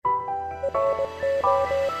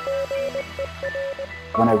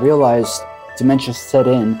When I realized dementia set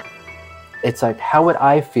in, it's like, how would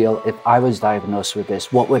I feel if I was diagnosed with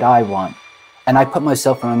this? What would I want? And I put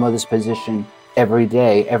myself in my mother's position every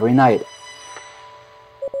day, every night.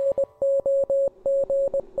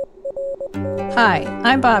 Hi,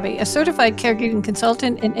 I'm Bobby, a certified caregiving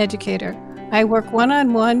consultant and educator. I work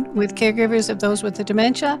one-on-one with caregivers of those with the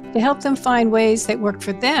dementia to help them find ways that work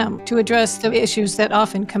for them to address the issues that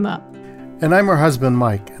often come up. And I'm her husband,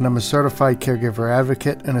 Mike, and I'm a certified caregiver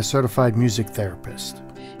advocate and a certified music therapist.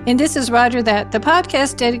 And this is Roger That, the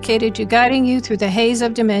podcast dedicated to guiding you through the haze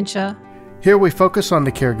of dementia. Here we focus on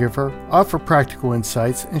the caregiver, offer practical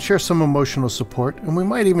insights, and share some emotional support, and we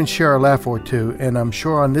might even share a laugh or two, and I'm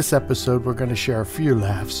sure on this episode we're going to share a few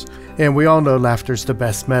laughs. And we all know laughter's the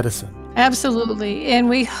best medicine. Absolutely. And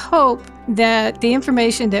we hope that the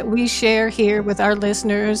information that we share here with our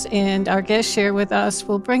listeners and our guests share with us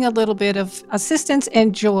will bring a little bit of assistance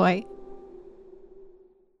and joy.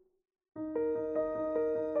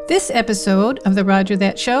 This episode of The Roger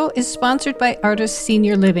That Show is sponsored by Artis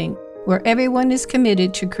Senior Living, where everyone is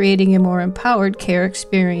committed to creating a more empowered care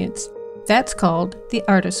experience. That's called the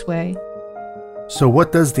Artis Way. So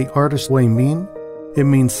what does the Artis Way mean? It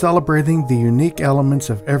means celebrating the unique elements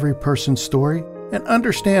of every person's story and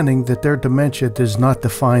understanding that their dementia does not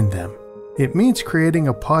define them. It means creating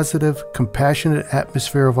a positive, compassionate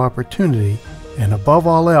atmosphere of opportunity, and above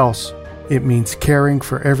all else, it means caring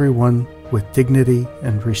for everyone with dignity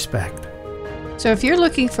and respect. So if you're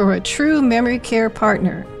looking for a true memory care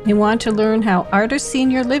partner and want to learn how Artis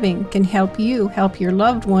Senior Living can help you help your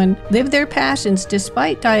loved one live their passions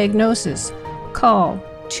despite diagnosis, call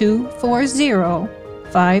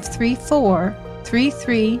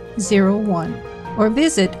 240-534-3301 or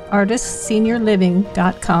visit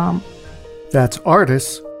artisseniorliving.com. That's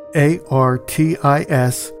Artis,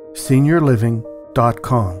 A-R-T-I-S,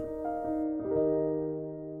 seniorliving.com.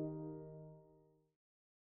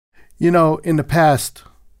 You know, in the past,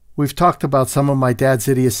 we've talked about some of my dad's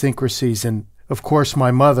idiosyncrasies and, of course, my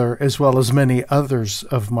mother, as well as many others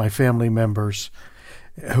of my family members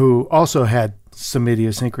who also had some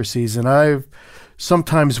idiosyncrasies. And I've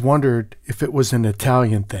sometimes wondered if it was an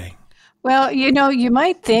Italian thing. Well, you know, you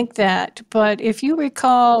might think that, but if you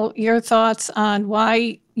recall your thoughts on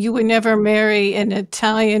why you would never marry an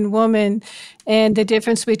Italian woman and the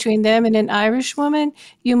difference between them and an Irish woman,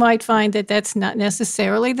 you might find that that's not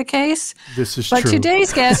necessarily the case. This is but true. But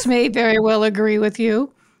today's guest may very well agree with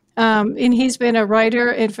you. And he's been a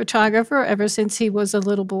writer and photographer ever since he was a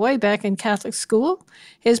little boy back in Catholic school.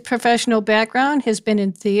 His professional background has been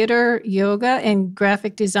in theater, yoga, and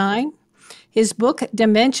graphic design. His book,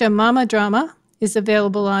 Dementia Mama Drama, is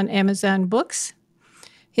available on Amazon Books.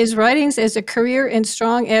 His writings as a career and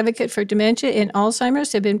strong advocate for dementia and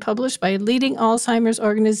Alzheimer's have been published by leading Alzheimer's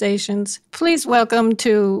organizations. Please welcome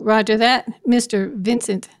to Roger That, Mr.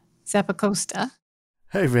 Vincent Zappacosta.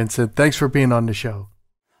 Hey, Vincent. Thanks for being on the show.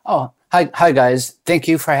 Oh, hi guys. Thank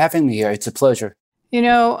you for having me here. It's a pleasure. You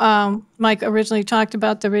know, Mike originally talked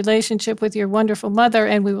about the relationship with your wonderful mother,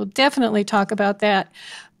 and we will definitely talk about that.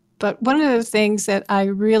 But one of the things that I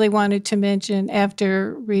really wanted to mention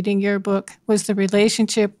after reading your book was the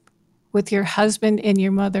relationship with your husband and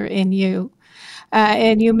your mother and you.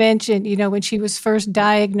 And you mentioned, you know, when she was first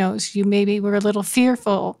diagnosed, you maybe were a little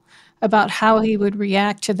fearful about how he would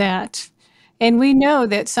react to that. And we know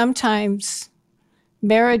that sometimes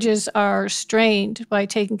marriages are strained by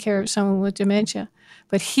taking care of someone with dementia.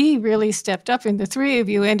 But he really stepped up, and the three of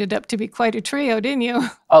you ended up to be quite a trio, didn't you?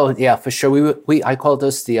 Oh yeah, for sure. I called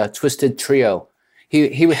us the Twisted Trio.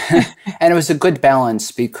 He and it was a good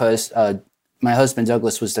balance because my husband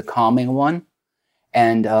Douglas was the calming one,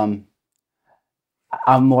 and I'm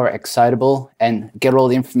more excitable and get all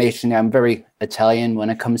the information. I'm very Italian when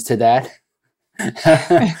it comes to that.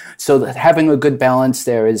 So having a good balance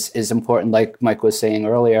there is important, like Mike was saying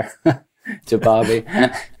earlier to Bobby.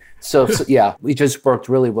 So yeah, we just worked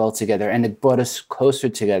really well together, and it brought us closer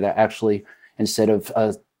together, actually, instead of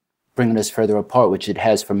bringing us further apart, which it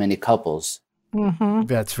has for many couples. Mm-hmm.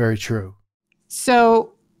 That's very true.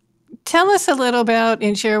 So tell us a little about,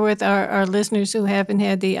 and share with our listeners who haven't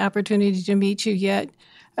had the opportunity to meet you yet,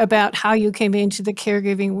 about how you came into the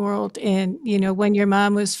caregiving world and, you know, when your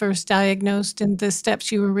mom was first diagnosed and the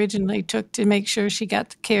steps you originally took to make sure she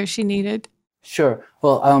got the care she needed. Sure.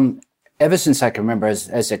 Well, ever since I can remember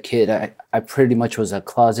as a kid, I pretty much was a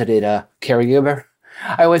closeted caregiver.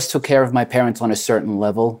 I always took care of my parents on a certain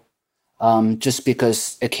level, just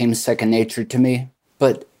because it came second nature to me.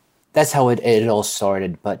 But that's how it all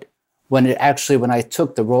started. But when I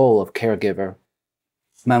took the role of caregiver,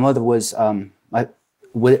 my mother was,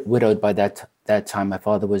 widowed by that time. My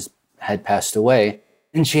father had passed away,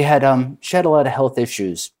 and she had a lot of health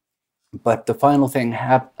issues. But the final thing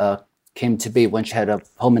came to be when she had a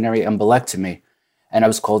pulmonary embolectomy, and I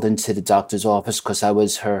was called into the doctor's office because I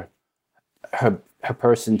was her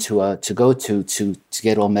person to go to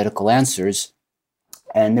get all medical answers.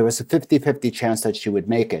 And there was a 50-50 chance that she would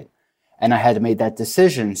make it. And I had made that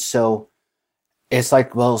decision. So it's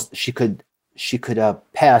like, well, she could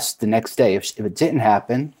pass the next day if it didn't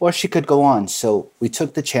happen, or she could go on. So we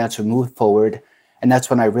took the chance, we moved forward. And that's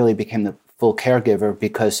when I really became the full caregiver,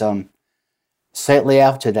 because slightly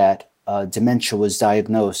after that, dementia was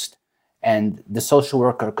diagnosed. And the social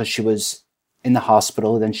worker, because she was in the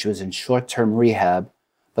hospital, then she was in short-term rehab.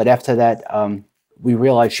 But after that, we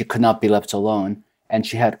realized she could not be left alone. And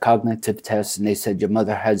she had cognitive tests, and they said, your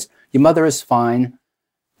mother is fine,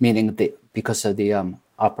 meaning because of the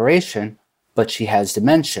operation, but she has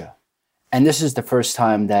dementia. And this is the first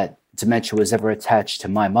time that dementia was ever attached to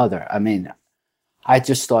my mother. I mean, I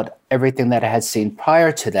just thought everything that I had seen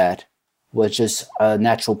prior to that was just a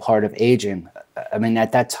natural part of aging. I mean,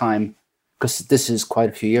 at that time, because this is quite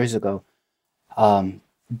a few years ago,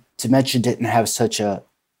 dementia didn't have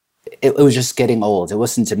it was just getting old. It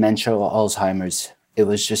wasn't dementia or Alzheimer's. It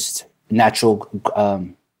was just natural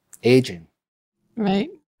aging. Right.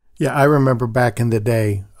 Yeah, I remember back in the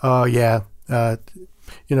day,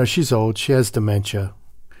 she's old, she has dementia.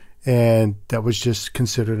 And that was just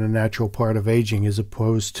considered a natural part of aging, as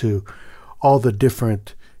opposed to all the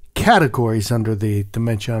different categories under the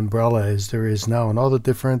dementia umbrella as there is now, and all the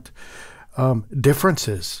different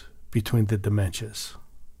differences between the dementias.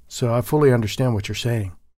 So I fully understand what you're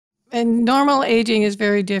saying. And normal aging is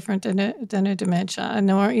very different than a dementia. And,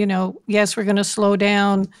 yes, we're going to slow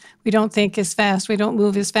down. We don't think as fast. We don't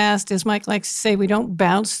move as fast. As Mike likes to say, we don't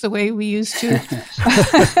bounce the way we used to.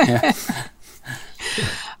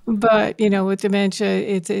 But, with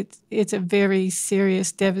dementia, it's a very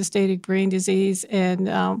serious, devastating brain disease. And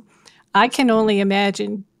I can only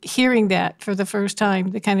imagine hearing that for the first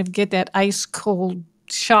time, to kind of get that ice cold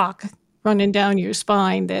shock running down your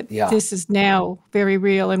spine, that this is now very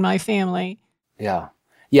real in my family. Yeah.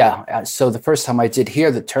 So the first time I did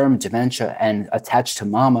hear the term dementia and attached to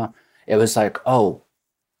Mama, it was like, oh,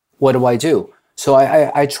 what do I do? So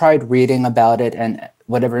I tried reading about it and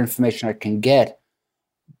whatever information I can get,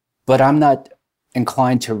 but I'm not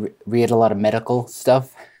inclined to read a lot of medical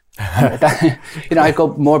stuff. I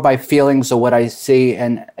go more by feelings or what I see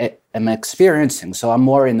and am experiencing. So I'm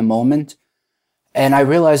more in the moment. And I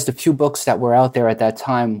realized the few books that were out there at that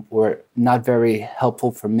time were not very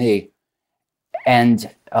helpful for me.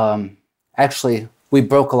 And actually, we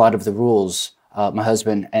broke a lot of the rules, my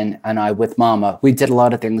husband and I, with Mama. We did a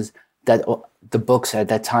lot of things that the books at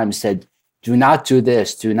that time said, do not do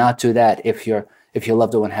this, do not do that if your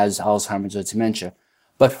loved one has Alzheimer's or dementia.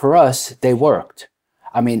 But for us, they worked.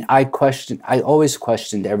 I mean, I always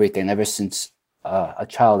questioned everything ever since a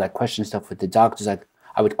child. I questioned stuff with the doctors.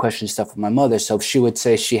 I would question stuff with my mother. So if she would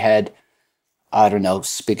say she had, I don't know,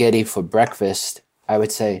 spaghetti for breakfast, I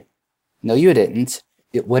would say, no, you didn't.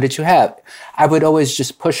 What did you have? I would always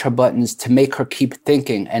just push her buttons to make her keep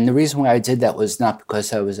thinking. And the reason why I did that was not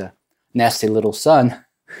because I was a nasty little son,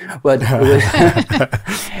 but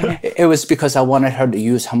it was because I wanted her to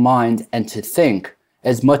use her mind and to think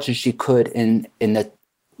as much as she could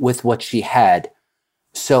with what she had.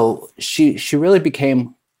 So she really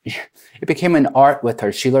became an art with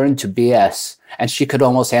her. She learned to BS, and she could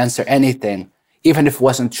almost answer anything, even if it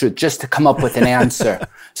wasn't true, just to come up with an answer.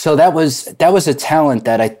 So that was a talent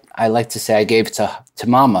that I like to say I gave to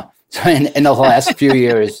Mama in the last few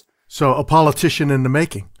years. So a politician in the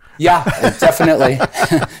making. Yeah, definitely.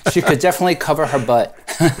 She could definitely cover her butt.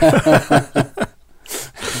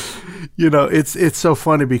 It's so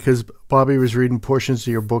funny because Bobby was reading portions of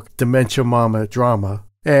your book, Dementia Mama Drama.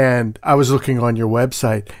 And I was looking on your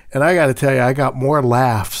website, and I got to tell you, I got more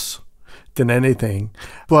laughs than anything.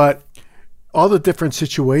 But all the different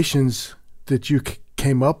situations that you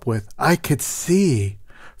came up with, I could see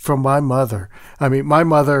from my mother. I mean, my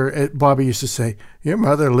mother, Bobby used to say, your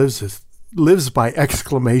mother lives by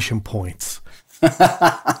exclamation points.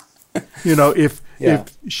 If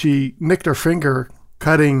she nicked her finger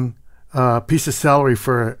cutting a piece of celery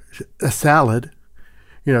for a salad,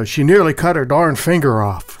 she nearly cut her darn finger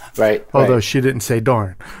off. Right. Although she didn't say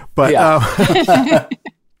darn. But, I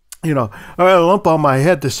had a lump on my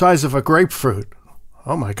head the size of a grapefruit.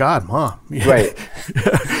 Oh, my God, Mom. Right.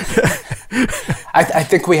 I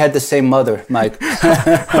think we had the same mother, Mike.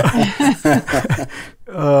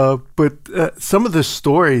 But some of the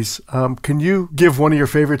stories, can you give one of your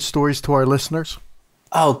favorite stories to our listeners?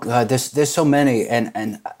 Oh God, there's so many,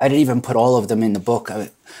 and I didn't even put all of them in the book.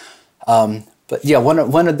 But yeah, one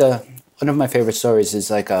of my favorite stories is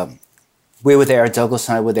like we were there. Douglas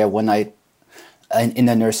and I were there one night in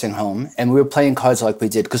the nursing home, and we were playing cards like we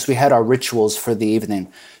did because we had our rituals for the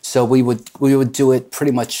evening. So we would do it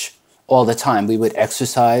pretty much all the time. We would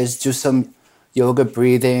exercise, do some yoga,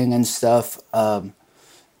 breathing, and stuff.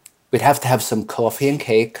 We'd have to have some coffee and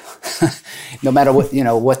cake, no matter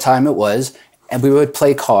what time it was, and we would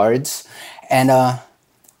play cards. And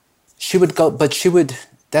she would go, but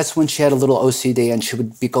that's when she had a little OCD, and she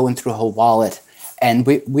would be going through her wallet, and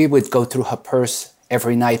we would go through her purse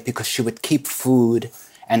every night because she would keep food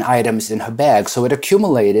and items in her bag. So it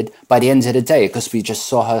accumulated by the end of the day because we just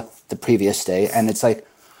saw her the previous day, and it's like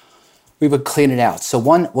we would clean it out. So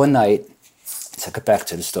one night, let's get back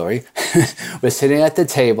to the story. We're sitting at the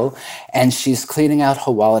table, and she's cleaning out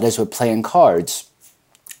her wallet as we're playing cards.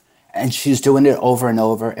 And she's doing it over and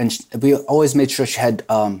over. And we always made sure she had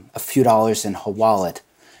a few dollars in her wallet.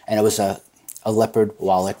 And it was a leopard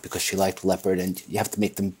wallet because she liked leopard. And you have to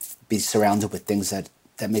make them be surrounded with things that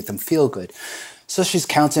make them feel good. So she's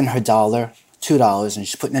counting her $1, $2, and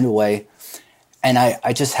she's putting it away. And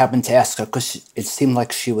I just happened to ask her because it seemed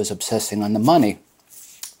like she was obsessing on the money.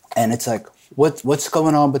 And it's like, what's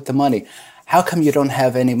going on with the money? How come you don't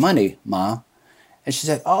have any money, Ma? And she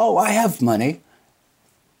said, oh, I have money.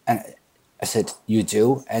 And I said, you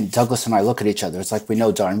do? And Douglas and I look at each other. It's like we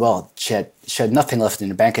know darn well she had nothing left in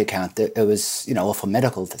the bank account. It was, all for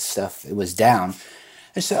medical stuff. It was down.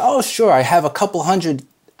 And she said, oh, sure, I have a couple of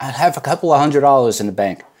 $100 in the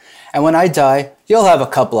bank. And when I die, you'll have a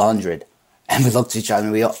couple of $100. And we looked at each other,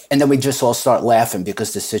 and then we just all start laughing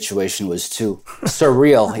because the situation was too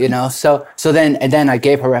surreal, So then I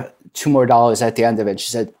gave her $2 more at the end of it.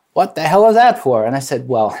 She said, what the hell is that for? And I said,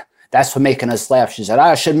 well, that's for making us laugh. She said,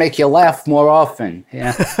 I should make you laugh more often.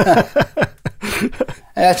 Yeah.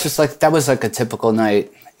 That's just like, that was like a typical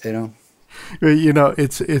night,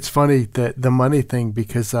 It's funny that the money thing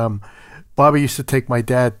because Bobby used to take my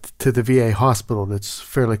dad to the VA hospital that's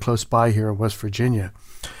fairly close by here in West Virginia.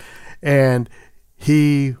 And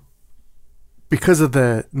because of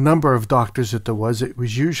the number of doctors that there was, it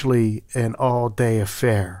was usually an all-day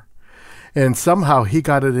affair. And somehow he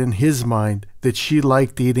got it in his mind that she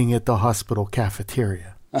liked eating at the hospital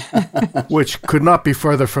cafeteria, which could not be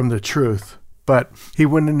further from the truth. But he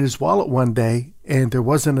went in his wallet one day, and there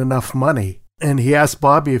wasn't enough money. And he asked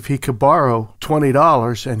Bobby if he could borrow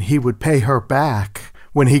 $20, and he would pay her back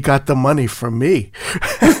when he got the money from me.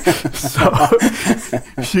 So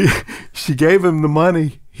she gave him the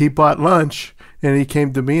money. He bought lunch, and he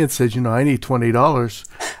came to me and said, I need $20.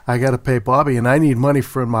 I got to pay Bobby, and I need money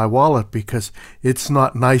for my wallet because it's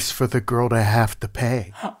not nice for the girl to have to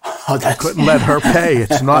pay. I couldn't let her pay.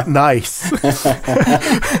 It's not nice.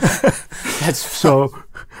 So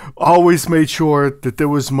always made sure that there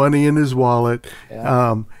was money in his wallet.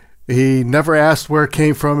 Yeah. He never asked where it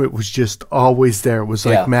came from. It was just always there. It was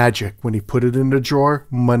like magic. When he put it in the drawer,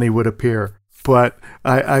 money would appear. But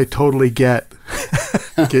I totally get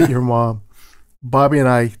your mom. Bobby and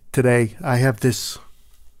I today, I have this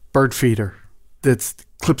bird feeder that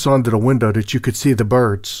clips onto the window that you could see the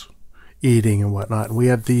birds eating and whatnot. And we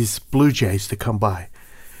have these blue jays that come by,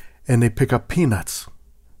 and they pick up peanuts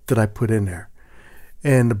that I put in there.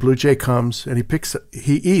 And the blue jay comes and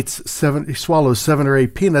he swallows 7 or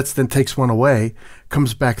 8 peanuts, then takes one away,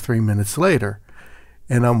 comes back 3 minutes later.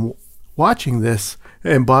 And I'm watching this,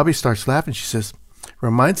 and Bobby starts laughing. She says,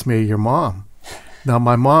 reminds me of your mom. Now,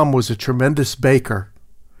 my mom was a tremendous baker,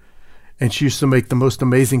 and she used to make the most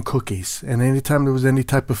amazing cookies. And anytime there was any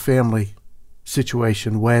type of family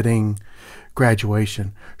situation, wedding,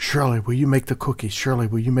 graduation, Shirley, will you make the cookies? Shirley,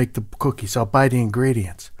 will you make the cookies? I'll buy the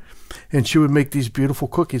ingredients. And she would make these beautiful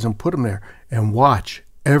cookies and put them there and watch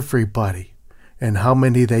everybody and how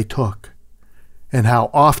many they took and how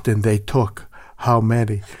often they took how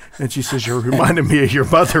many. And she says, you're reminding me of your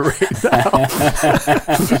mother right now.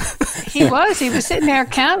 He was sitting there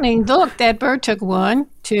counting. Look, that bird took 1,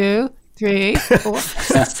 2, 3, 4,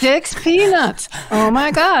 6 peanuts. Oh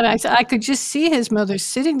my God. I could just see his mother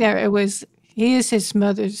sitting there. He is his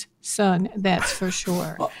mother's son, that's for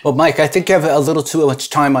sure. Well, Mike, I think you have a little too much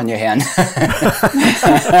time on your hand.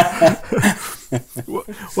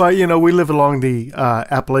 Well, we live along the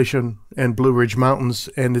Appalachian and Blue Ridge Mountains,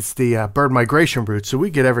 and it's the bird migration route, so we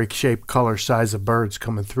get every shape, color, size of birds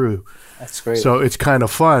coming through. That's great. So it's kind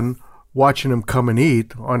of fun watching them come and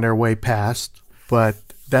eat on their way past, but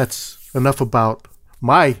that's enough about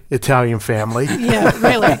my Italian family. Yeah,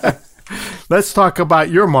 really. Let's talk about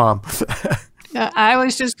your mom. I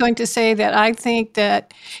was just going to say that I think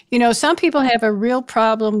that, some people have a real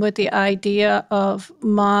problem with the idea of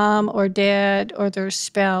mom or dad or their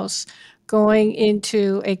spouse going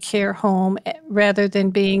into a care home rather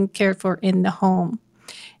than being cared for in the home.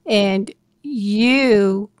 And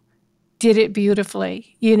you did it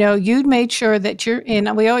beautifully. You'd made sure that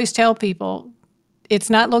and we always tell people it's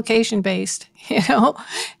not location based.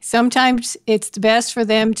 Sometimes it's best for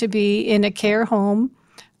them to be in a care home.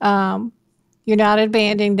 You're not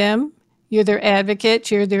abandoning them. You're their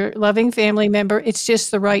advocate. You're their loving family member. It's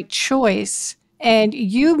just the right choice. And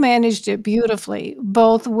you managed it beautifully,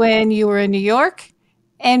 both when you were in New York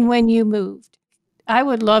and when you moved. I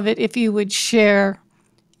would love it if you would share,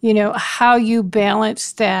 how you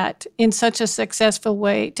balance that in such a successful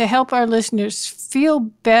way to help our listeners feel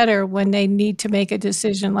better when they need to make a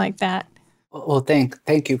decision like that. Well,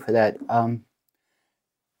 thank you for that.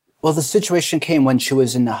 Well, the situation came when she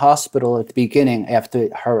was in the hospital at the beginning after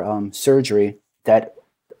her surgery, that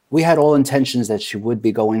we had all intentions that she would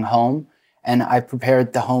be going home. And I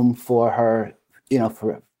prepared the home for her,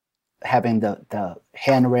 for having the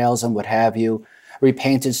handrails and what have you,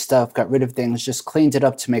 repainted stuff, got rid of things, just cleaned it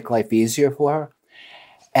up to make life easier for her.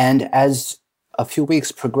 And as a few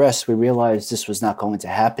weeks progressed, we realized this was not going to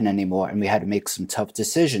happen anymore, and we had to make some tough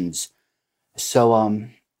decisions. So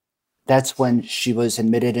that's when she was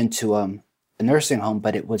admitted into a nursing home,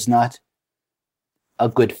 but it was not a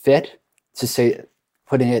good fit, to say,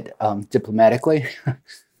 putting it diplomatically.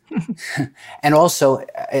 And also,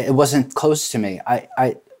 it wasn't close to me.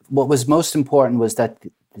 What was most important was that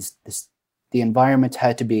the environment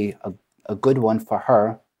had to be a good one for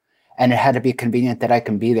her, and it had to be convenient that I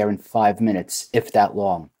can be there in 5 minutes, if that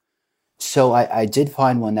long. So I did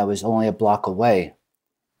find one that was only a block away,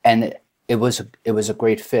 and it was a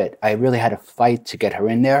great fit. I really had to fight to get her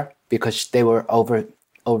in there because they were overbooked.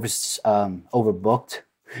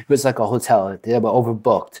 It was like a hotel. They were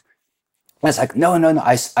overbooked. And it's like, no.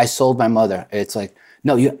 I sold my mother. It's like,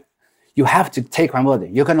 no, you have to take my mother.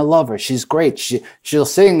 You're gonna love her. She's great. She'll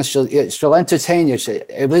sing. She'll entertain you.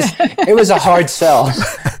 It was a hard sell.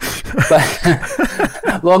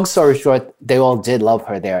 But long story short, they all did love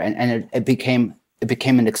her there, and it became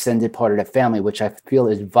an extended part of the family, which I feel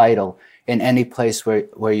is vital in any place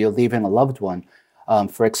where you're leaving a loved one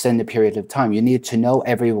for extended period of time. You need to know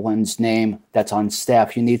everyone's name that's on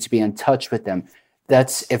staff. You need to be in touch with them.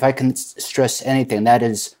 That's, if I can stress anything, that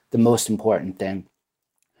is the most important thing.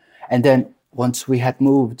 And then once we had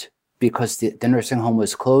moved, because the nursing home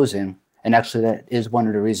was closing, and actually that is one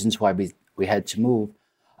of the reasons why we had to move,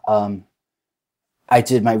 I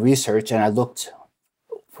did my research and I looked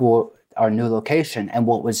for our new location and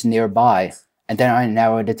what was nearby. And then I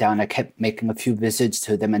narrowed it down. I kept making a few visits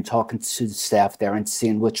to them and talking to the staff there and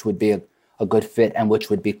seeing which would be a good fit and which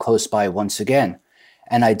would be close by once again.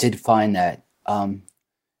 And I did find that.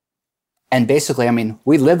 And basically, I mean,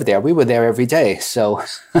 we lived there. We were there every day. So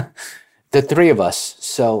the three of us.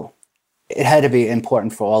 So it had to be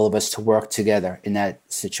important for all of us to work together in that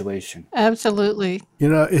situation. Absolutely.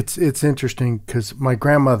 It's interesting because my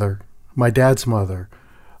grandmother, my dad's mother,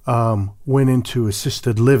 went into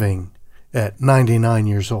assisted living at 99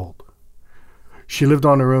 years old. She lived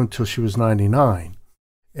on her own till she was 99.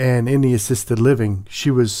 And in the assisted living, she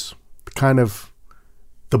was kind of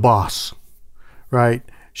the boss, right?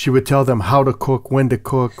 She would tell them how to cook, when to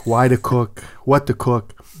cook, why to cook, what to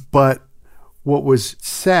cook. But what was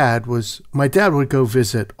sad was my dad would go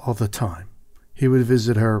visit all the time. He would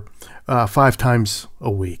visit her 5 times a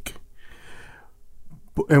week.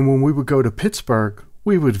 And when we would go to Pittsburgh,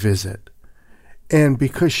 we would visit. And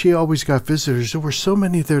because she always got visitors, there were so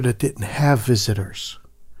many there that didn't have visitors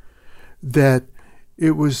that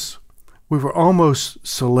we were almost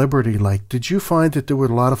celebrity-like. Did you find that there were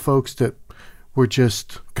a lot of folks that were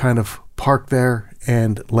just kind of parked there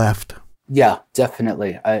and left? Yeah,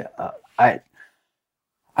 definitely. I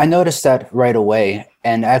noticed that right away.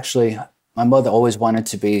 And actually, my mother always wanted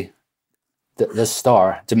to be the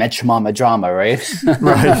star, Dementia Mama drama, right?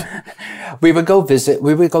 Right. We would go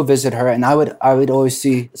visit her, and I would always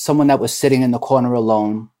see someone that was sitting in the corner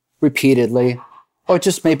alone repeatedly, or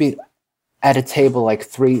just maybe at a table like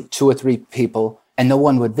 2 or 3 people, and no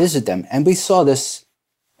one would visit them. And we saw this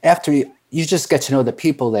after you just get to know the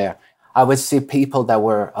people there. I would see people that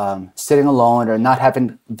were sitting alone or not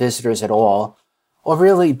having visitors at all, or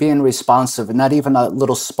really being responsive and not even a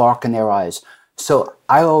little spark in their eyes. So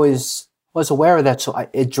I always was aware of that, so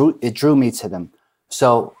it drew me to them.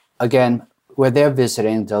 So again, we're there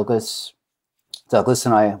visiting. Douglas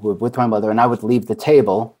and I were with my mother, and I would leave the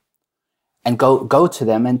table and go to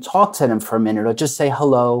them and talk to them for a minute, or just say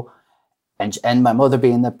hello. And my mother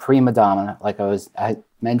being the prima donna, like I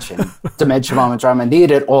mentioned, dementia mama drama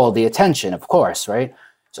needed all the attention, of course, right?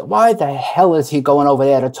 So why the hell is he going over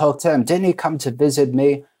there to talk to him? Didn't he come to visit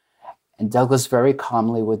me? And Douglas very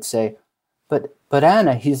calmly would say, but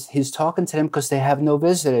Anna, he's talking to them because they have no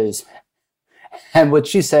visitors. And what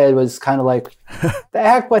she said was kind of like, the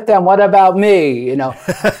heck with them, what about me? You know,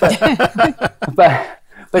 but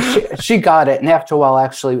she got it. And after a while,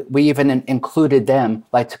 actually, we even included them,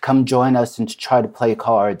 like to come join us and to try to play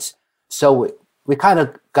cards. So we kind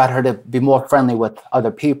of got her to be more friendly with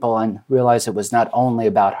other people and realize it was not only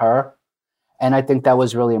about her. And I think that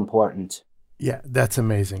was really important. Yeah, that's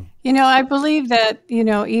amazing. You know, I believe that, you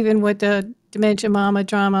know, even with the Dementia Mama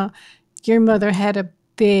drama, your mother had a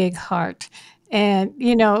big heart. And,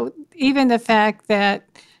 you know, even the fact that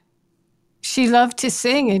she loved to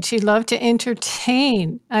sing and she loved to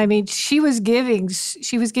entertain. I mean, she was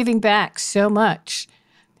giving back so much.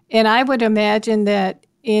 And I would imagine that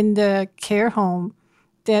in the care home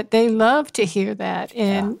that they loved to hear that.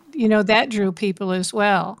 And, you know, that drew people as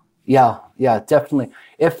well. Yeah, definitely.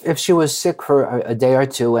 If she was sick for a day or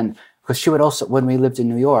two, and because she would also, when we lived in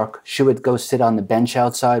New York, she would go sit on the bench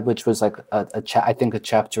outside, which was like I think a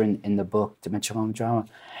chapter in the book, Dementia Mama Drama.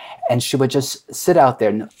 And she would just sit out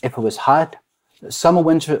there. If it was hot, summer,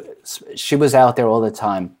 winter, she was out there all the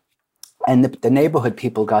time. And the neighborhood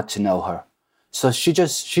people got to know her. So she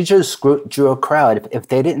just drew a crowd. If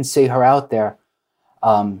they didn't see her out there,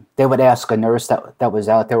 they would ask a nurse that was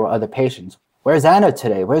out there or other patients, Where's Anna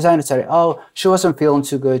today? Oh, she wasn't feeling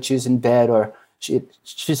too good. She's in bed, or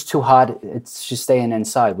she's too hot. She's staying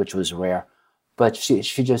inside, which was rare. But she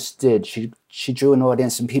just did. She drew an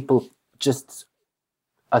audience, and people just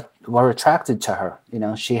were attracted to her. You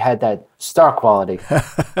know, she had that star quality.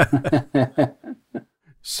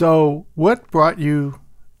 So what brought you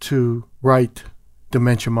to write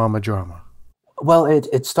Dementia Mama Drama? Well,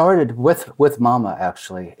 it started with Mama,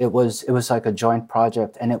 actually. It was like a joint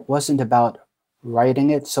project, and it wasn't about writing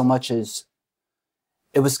it so much as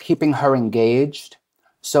it was keeping her engaged.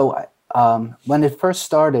 So when it first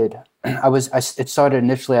started, it started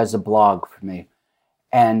initially as a blog for me,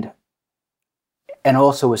 and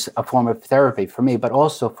also was a form of therapy for me, but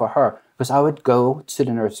also for her, because I would go to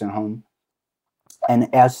the nursing home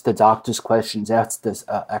and ask the doctors questions, ask the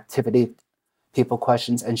activity people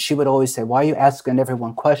questions, and she would always say, "Why are you asking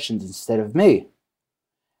everyone questions instead of me?"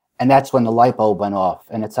 And that's when the light bulb went off,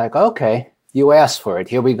 and it's like, okay, you asked for it,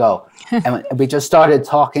 here we go. And we just started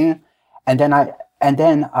talking, and then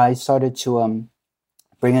I started to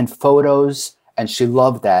bring in photos, and she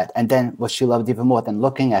loved that. And then what she loved even more than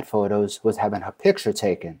looking at photos was having her picture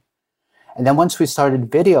taken. And then once we started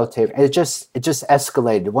videotaping, it just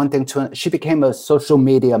escalated. One thing to she became a social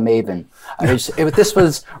media maven. I mean, this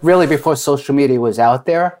was really before social media was out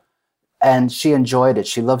there, and she enjoyed it.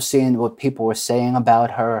 She loved seeing what people were saying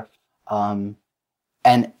about her.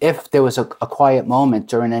 And if there was a quiet moment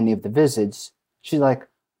during any of the visits, she's like,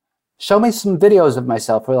 "Show me some videos of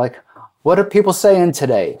myself." We're like, "What are people saying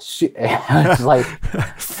today?" She like,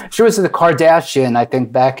 she was the Kardashian, I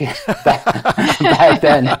think, back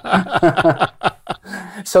then.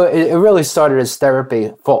 So it really started as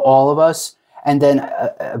therapy for all of us, and then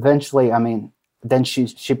eventually, I mean, then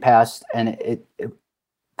she passed, and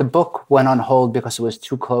the book went on hold because it was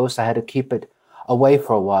too close. I had to keep it away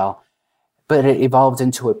for a while, but it evolved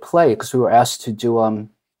into a play because we were asked to do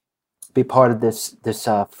be part of this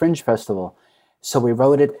Fringe Festival. So we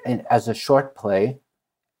wrote it as a short play,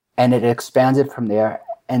 and it expanded from there.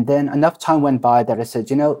 And then enough time went by that I said,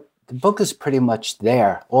 you know, the book is pretty much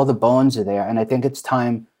there. All the bones are there. And I think it's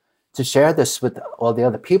time to share this with all the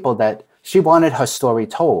other people that she wanted her story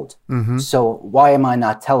told. Mm-hmm. So why am I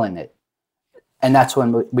not telling it? And that's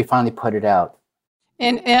when we finally put it out.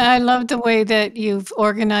 And I love the way that you've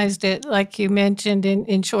organized it, like you mentioned,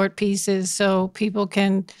 in short pieces so people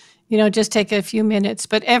can, you know, just take a few minutes.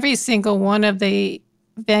 But every single one of the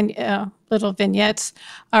little vignettes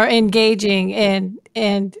are engaging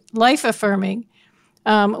and life-affirming.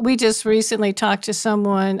 We just recently talked to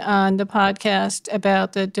someone on the podcast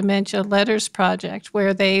about the Dementia Letters Project,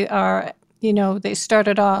 where they are, you know, they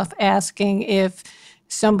started off asking if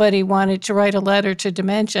somebody wanted to write a letter to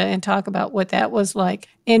dementia and talk about what that was like,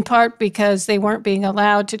 in part because they weren't being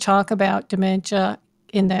allowed to talk about dementia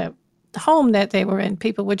in the home that they were in.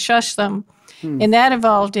 People would shush them. And that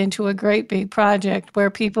evolved into a great big project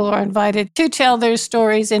where people are invited to tell their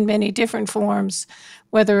stories in many different forms,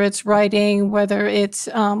 whether it's writing, whether it's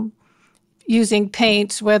using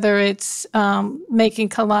paints, whether it's making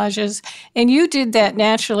collages. And you did that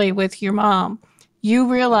naturally with your mom. You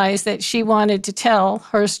realized that she wanted to tell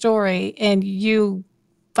her story, and you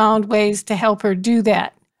found ways to help her do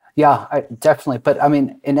that. Yeah, definitely. But I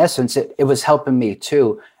mean, in essence, it was helping me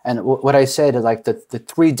too. And what I said is like the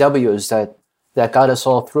three W's that got us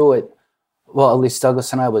all through it. Well, at least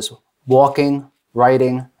Douglas and I was walking,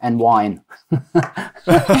 writing, and wine.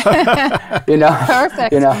 Perfect.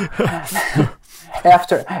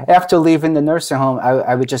 After leaving the nursing home,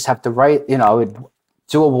 I would just have to write. I would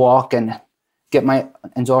do a walk and get my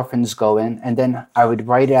endorphins going, and then I would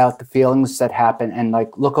write out the feelings that happened and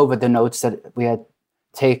like look over the notes that we had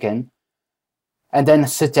taken, and then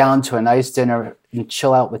sit down to a nice dinner and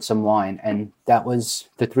chill out with some wine. And that was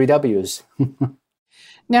the three W's.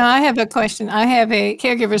 Now, I have a question. I have a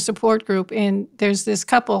caregiver support group, and there's this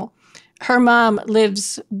couple. Her mom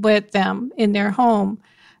lives with them in their home,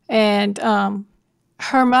 and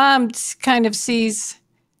her mom kind of sees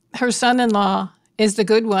her son-in-law as the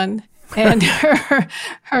good one, and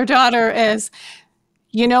her daughter as,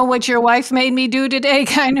 you know what your wife made me do today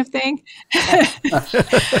kind of thing.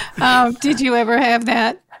 Did you ever have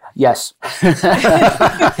that? Yes.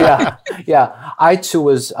 Yeah. I too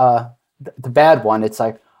was the bad one. It's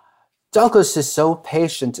like, Douglas is so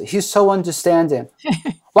patient. He's so understanding.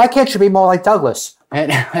 Why can't you be more like Douglas?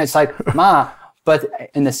 And it's like, Ma, but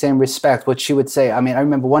in the same respect, what she would say, I mean, I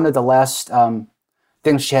remember one of the last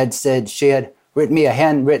things she had said, she had written me a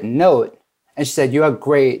handwritten note, and she said, you're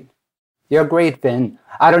great. You're great, Vin.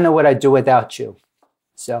 I don't know what I'd do without you.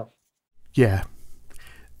 So. Yeah,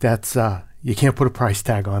 that's, you can't put a price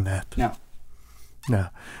tag on that. No.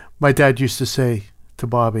 My dad used to say to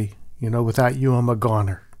Bobby, without you, I'm a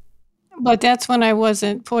goner. But that's when I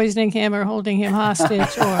wasn't poisoning him or holding him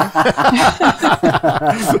hostage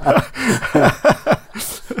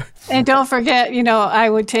And don't forget, I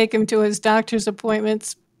would take him to his doctor's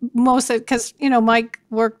appointments, mostly because, Mike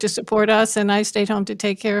worked to support us and I stayed home to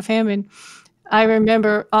take care of him. And I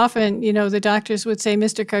remember often, the doctors would say,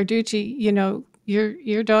 Mr. Carducci,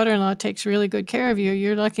 your daughter-in-law takes really good care of you.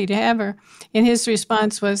 You're lucky to have her. And his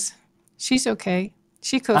response was, she's okay.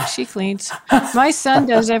 She cooks, she cleans. My son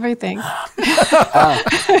does everything.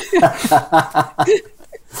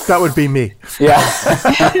 That would be me. Yeah.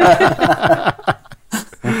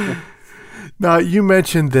 Now, you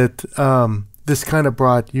mentioned that this kind of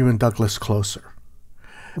brought you and Douglas closer.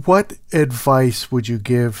 What advice would you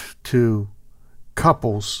give to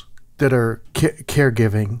couples that are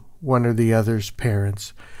caregiving one or the other's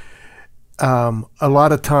parents? A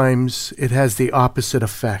lot of times it has the opposite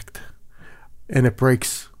effect, and it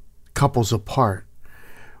breaks couples apart.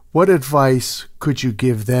 What advice could you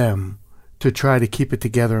give them to try to keep it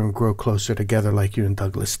together and grow closer together like you and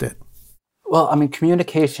Douglas did? Well, I mean,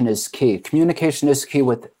 communication is key. Communication is key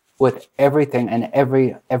with everything and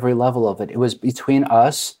every level of it. It was between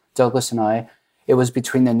us, Douglas and I. It was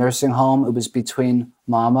between the nursing home. It was between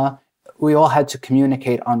Mama. We all had to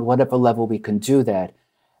communicate on whatever level we can do that,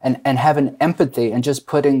 and have an empathy and just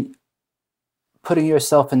putting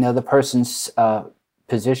yourself in the other person's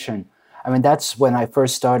position. I mean, that's when I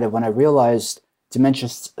first started, when I realized dementia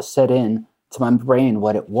set in to my brain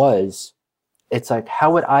what it was. It's like,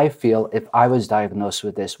 how would I feel if I was diagnosed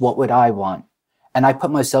with this? What would I want? And I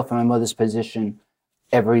put myself in my mother's position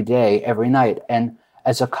every day, every night. And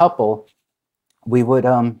as a couple, we would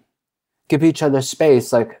give each other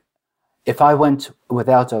space. Like if I went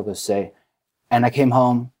without Douglas, say, and I came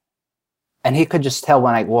home, and he could just tell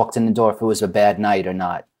when I walked in the door if it was a bad night or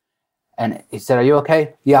not. And he said, "Are you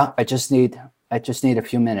okay?" "Yeah, I just need a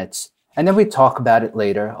few minutes." And then we talk about it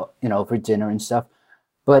later, over dinner and stuff.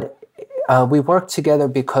 But we worked together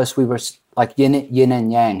because we were like yin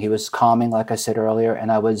and yang. He was calming, like I said earlier,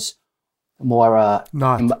 and I was more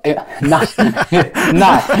not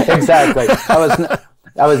exactly.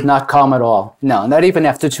 I was not calm at all. No, not even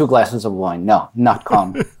after 2 glasses of wine. No, not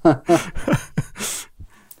calm.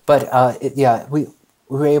 But we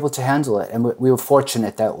were able to handle it, and we were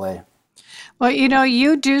fortunate that way. Well,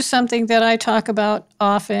 you do something that I talk about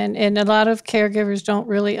often, and a lot of caregivers don't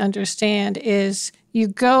really understand, is you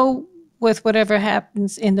go with whatever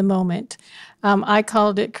happens in the moment. I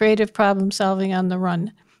called it creative problem solving on the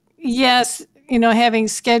run. Yes, having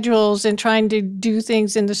schedules and trying to do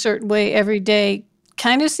things in a certain way every day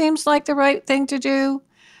kind of seems like the right thing to do.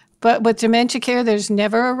 But with dementia care, there's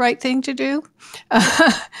never a right thing to do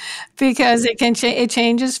because it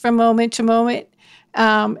changes from moment to moment.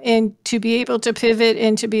 And to be able to pivot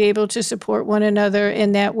and to be able to support one another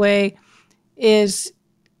in that way is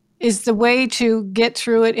the way to get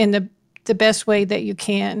through it in the best way that you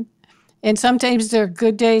can. And sometimes there are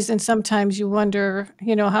good days, and sometimes you wonder,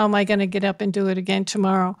 how am I going to get up and do it again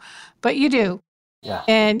tomorrow? But you do. Yeah.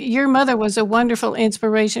 And your mother was a wonderful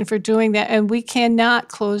inspiration for doing that. And we cannot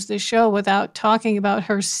close the show without talking about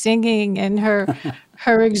her singing and her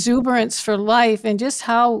exuberance for life and just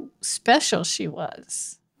how special she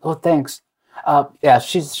was. Oh, thanks. Yeah,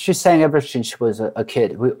 she sang ever since she was a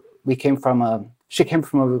kid. She came from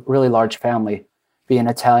a really large family, being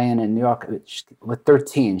Italian in New York. With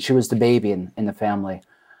 13, she was the baby in the family.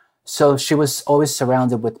 So she was always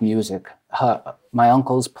surrounded with music. My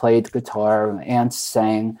uncles played guitar, my aunts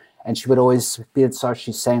sang, and she would always be at start.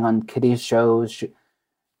 She sang on kiddie shows.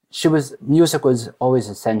 Music was always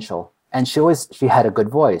essential, and she had a good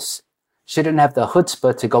voice. She didn't have the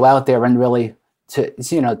chutzpah to go out there and really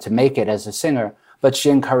to make it as a singer, but she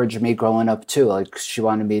encouraged me growing up too. Like she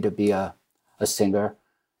wanted me to be a singer,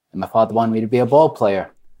 and my father wanted me to be a ball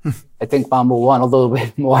player. I think Mom will want a little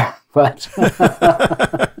bit more, but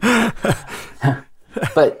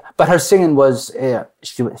but her singing was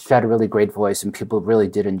she had a really great voice, and people really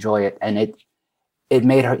did enjoy it, and it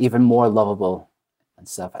made her even more lovable and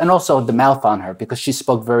stuff. And also the mouth on her, because she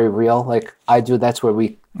spoke very real, like I do. That's where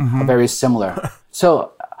we are very similar.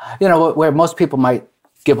 So where most people might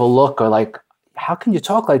give a look or like, how can you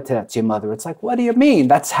talk like that to your mother? It's like, what do you mean?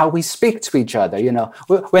 That's how we speak to each other.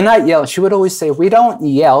 We're not yelling. She would always say, we don't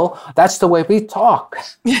yell. That's the way we talk.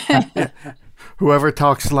 Whoever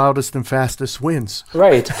talks loudest and fastest wins.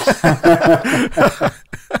 Right.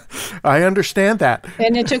 I understand that.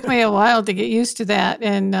 And it took me a while to get used to that.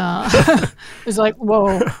 And it was like,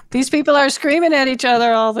 whoa, these people are screaming at each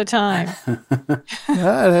other all the time.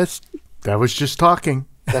 Yeah, that was just talking.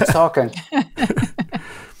 That's talking.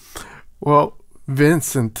 Well,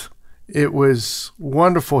 Vincent, it was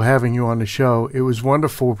wonderful having you on the show. It was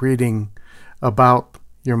wonderful reading about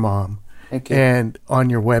your mom. Thank you. And on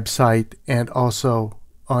your website and also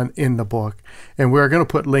in the book. And we're going to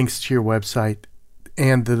put links to your website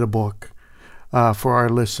and to the book for our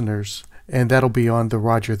listeners. And that'll be on the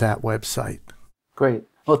Roger That website. Great.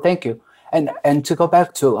 Well, thank you. And to go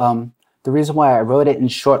back to the reason why I wrote it in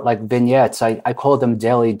short, like vignettes, I call them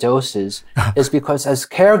daily doses, is because as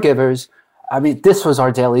caregivers, this was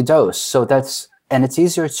our daily dose. So and it's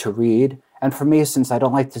easier to read. And for me, since I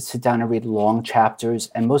don't like to sit down and read long chapters,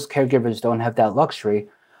 and most caregivers don't have that luxury,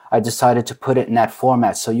 I decided to put it in that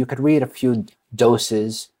format. So you could read a few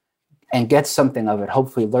doses and get something of it,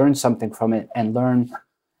 hopefully learn something from it and learn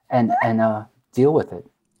and deal with it.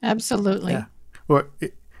 Absolutely. Yeah. Well,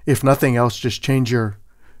 if nothing else, just change your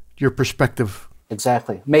perspective.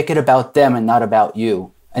 Exactly. Make it about them and not about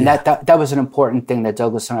you. And that was an important thing that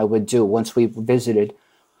Douglas and I would do once we visited.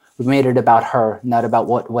 We made it about her, not about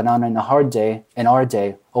what went on in our day,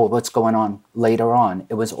 or what's going on later on.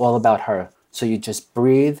 It was all about her. So you just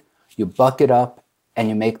breathe, you buck it up, and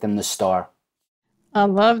you make them the star. I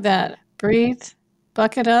love that. Breathe,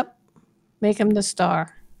 buck it up, make them the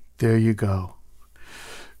star. There you go.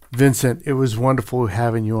 Vincent, it was wonderful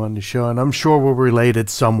having you on the show, and I'm sure we're related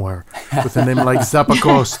somewhere with a name like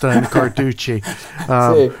Zappacosta and Carducci.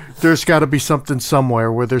 There's got to be something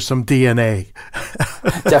somewhere where there's some DNA.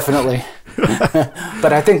 Definitely.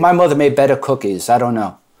 But I think my mother made better cookies. I don't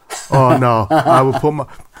know. Oh, no. I would put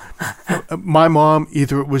my mom,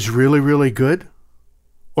 either it was really, really good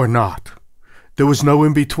or not. There was no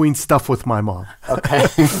in-between stuff with my mom. Okay.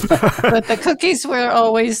 But the cookies were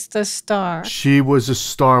always the star. She was a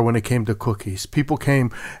star when it came to cookies. People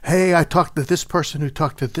came, hey, I talked to this person who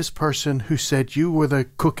talked to this person who said you were the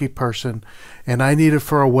cookie person, and I need it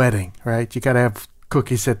for a wedding, right? You got to have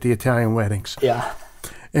cookies at the Italian weddings. Yeah.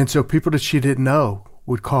 And so people that she didn't know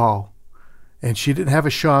would call. And she didn't have a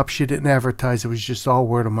shop. She didn't advertise. It was just all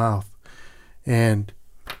word of mouth. And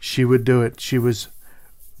she would do it. She was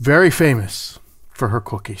very famous for her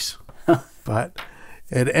cookies. But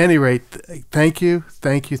at any rate, thank you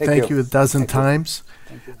a dozen times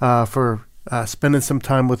for spending some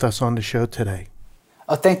time with us on the show today.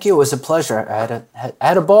 Oh, thank you. It was a pleasure. I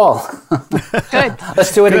had a ball. Good.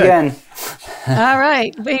 Let's do it again. All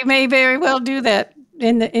right. We may very well do that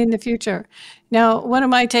in the future. Now, one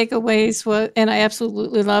of my takeaways was, and I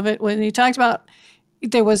absolutely love it, when he talked about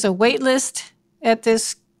there was a wait list at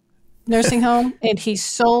this nursing home, and he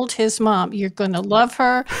sold his mom. You're going to love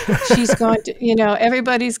her. She's going to,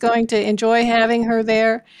 everybody's going to enjoy having her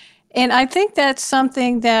there. And I think that's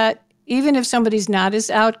something that even if somebody's not as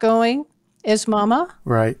outgoing as mama,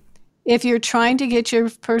 right? If you're trying to get your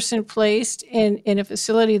person placed in a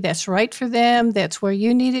facility that's right for them, that's where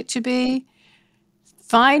you need it to be,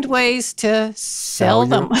 find ways to sell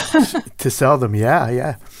them. To sell them,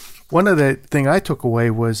 yeah. One of the thing I took away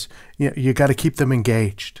was you got to keep them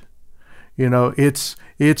engaged.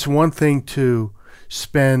 It's one thing to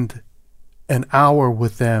spend an hour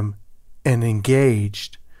with them and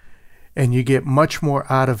engaged, and you get much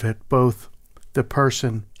more out of it, both the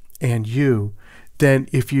person and you, than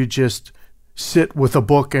if you just sit with a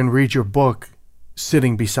book and read your book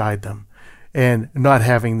sitting beside them and not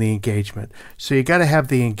having the engagement. So you got to have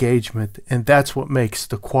the engagement, and that's what makes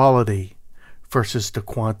the quality versus the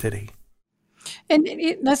quantity. And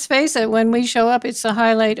let's face it, when we show up, it's the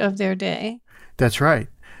highlight of their day. That's right.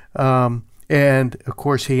 And of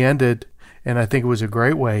course, he ended, and I think it was a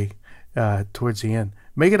great way towards the end.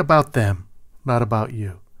 Make it about them, not about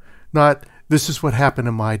you. Not, this is what happened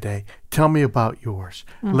in my day. Tell me about yours.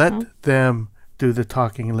 Mm-hmm. Let them do the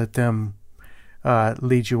talking. Let them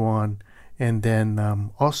lead you on. And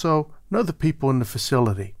then also know the people in the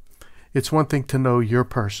facility. It's one thing to know your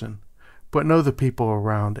person, but know the people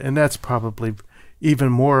around. And that's probably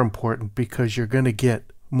even more important, because you're going to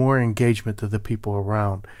get more engagement to the people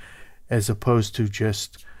around, as opposed to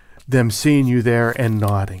just them seeing you there and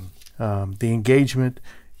nodding. The engagement,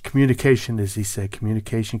 communication, as he said,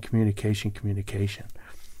 communication.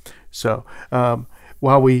 So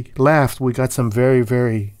while we laughed, we got some very,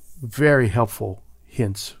 very, very helpful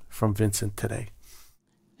hints from Vincent today.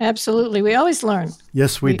 Absolutely. We always learn.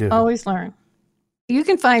 Yes, we do. Always learn. You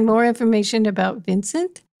can find more information about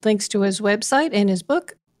Vincent, links to his website and his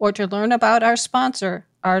book, or to learn about our sponsor,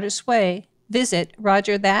 Artist Way, visit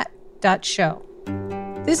rogerthat.show.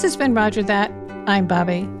 This has been Roger That. I'm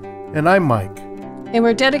Bobby. And I'm Mike. And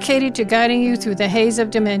we're dedicated to guiding you through the haze of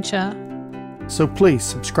dementia. So please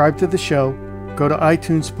subscribe to the show, go to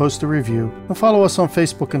iTunes, post a review, and follow us on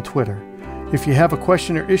Facebook and Twitter. If you have a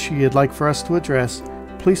question or issue you'd like for us to address,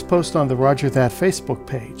 please post on the Roger That Facebook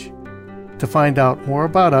page. To find out more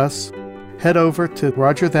about us, head over to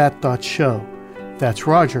rogerthat.show. That's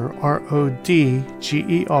Roger, RODGER,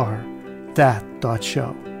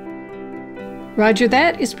 that.show. Roger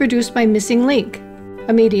That is produced by Missing Link,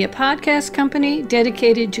 a media podcast company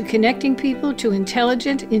dedicated to connecting people to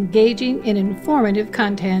intelligent, engaging, and informative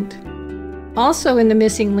content. Also in the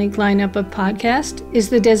Missing Link lineup of podcasts is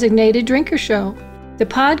the Designated Drinker Show, the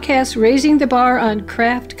podcast raising the bar on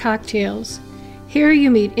craft cocktails. Here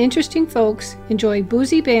you meet interesting folks, enjoy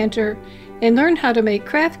boozy banter, and learn how to make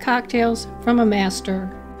craft cocktails from a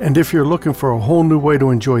master. And if you're looking for a whole new way to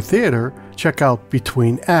enjoy theater, check out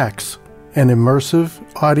Between Acts, an immersive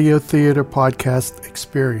audio theater podcast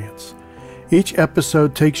experience. Each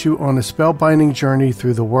episode takes you on a spellbinding journey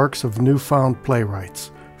through the works of newfound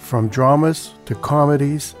playwrights, from dramas to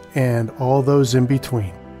comedies and all those in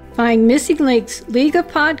between. Find Missing Link's League of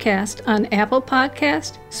Podcasts on Apple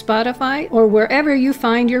Podcast, Spotify, or wherever you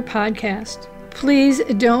find your podcast. Please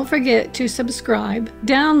don't forget to subscribe,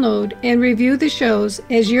 download, and review the shows,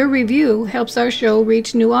 as your review helps our show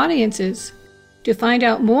reach new audiences. To find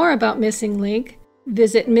out more about Missing Link,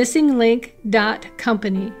 visit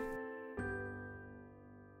missinglink.company.